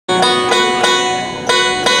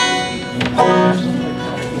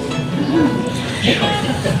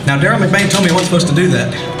Now, Daryl McBain told me I wasn't supposed to do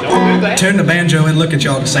that. Don't do that. Turn the banjo and look at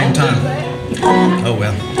y'all at the same time. Oh,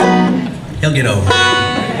 well. He'll get over it.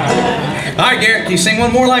 All right, Garrett, can you sing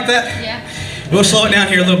one more like that? Yeah. We'll slow it down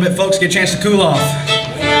here a little bit, folks. Get a chance to cool off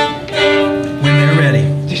when they're ready.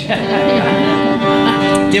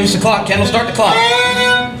 Give us the clock, Kendall. Start the clock.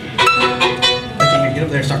 Okay, get up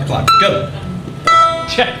there and start the clock. Go.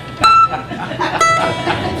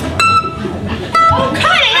 Oh,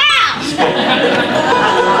 cut it out!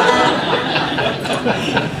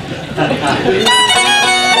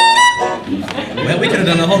 Well, we could have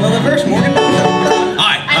done a whole other verse, Morgan. All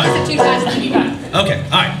right. I just said 2 times than you got. Okay,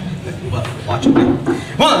 all right. Well, watch it.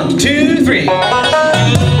 1, 2, 3.